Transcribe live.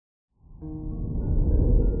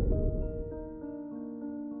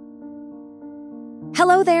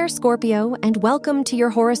Hello there, Scorpio, and welcome to your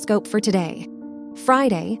horoscope for today,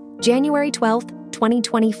 Friday, January 12th,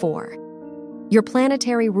 2024. Your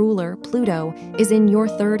planetary ruler, Pluto, is in your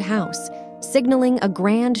third house, signaling a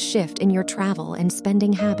grand shift in your travel and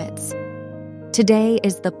spending habits. Today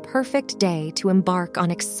is the perfect day to embark on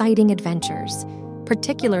exciting adventures,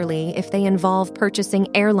 particularly if they involve purchasing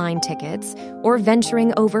airline tickets or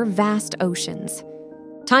venturing over vast oceans.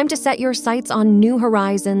 Time to set your sights on new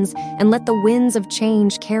horizons and let the winds of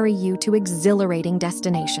change carry you to exhilarating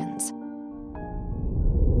destinations.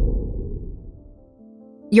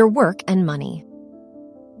 Your work and money.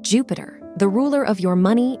 Jupiter, the ruler of your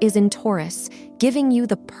money, is in Taurus, giving you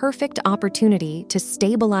the perfect opportunity to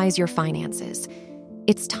stabilize your finances.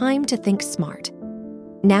 It's time to think smart.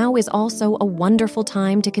 Now is also a wonderful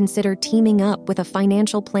time to consider teaming up with a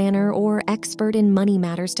financial planner or expert in money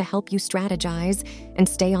matters to help you strategize and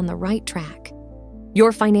stay on the right track.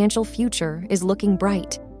 Your financial future is looking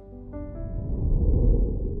bright.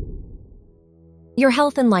 Your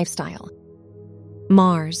health and lifestyle.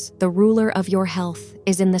 Mars, the ruler of your health,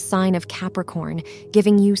 is in the sign of Capricorn,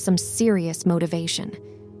 giving you some serious motivation.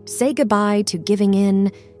 Say goodbye to giving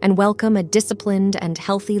in and welcome a disciplined and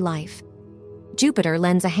healthy life. Jupiter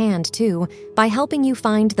lends a hand, too, by helping you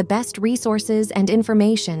find the best resources and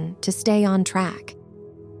information to stay on track.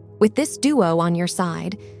 With this duo on your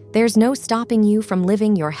side, there's no stopping you from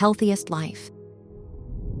living your healthiest life.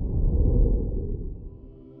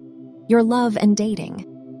 Your love and dating.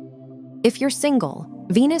 If you're single,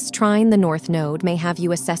 Venus trine the North Node may have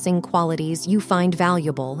you assessing qualities you find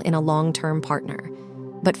valuable in a long-term partner.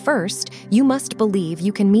 But first, you must believe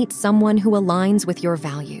you can meet someone who aligns with your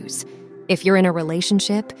values. If you're in a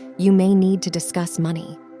relationship, you may need to discuss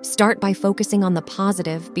money. Start by focusing on the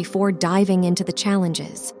positive before diving into the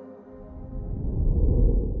challenges.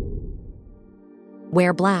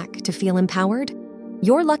 Wear black to feel empowered.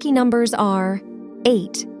 Your lucky numbers are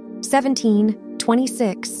 8, 17,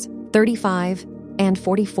 26, 35, and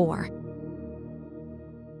 44.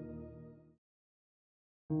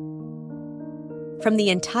 From the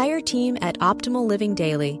entire team at Optimal Living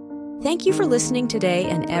Daily, thank you for listening today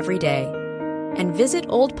and every day. And visit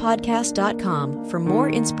oldpodcast.com for more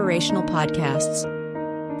inspirational podcasts.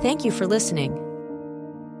 Thank you for listening.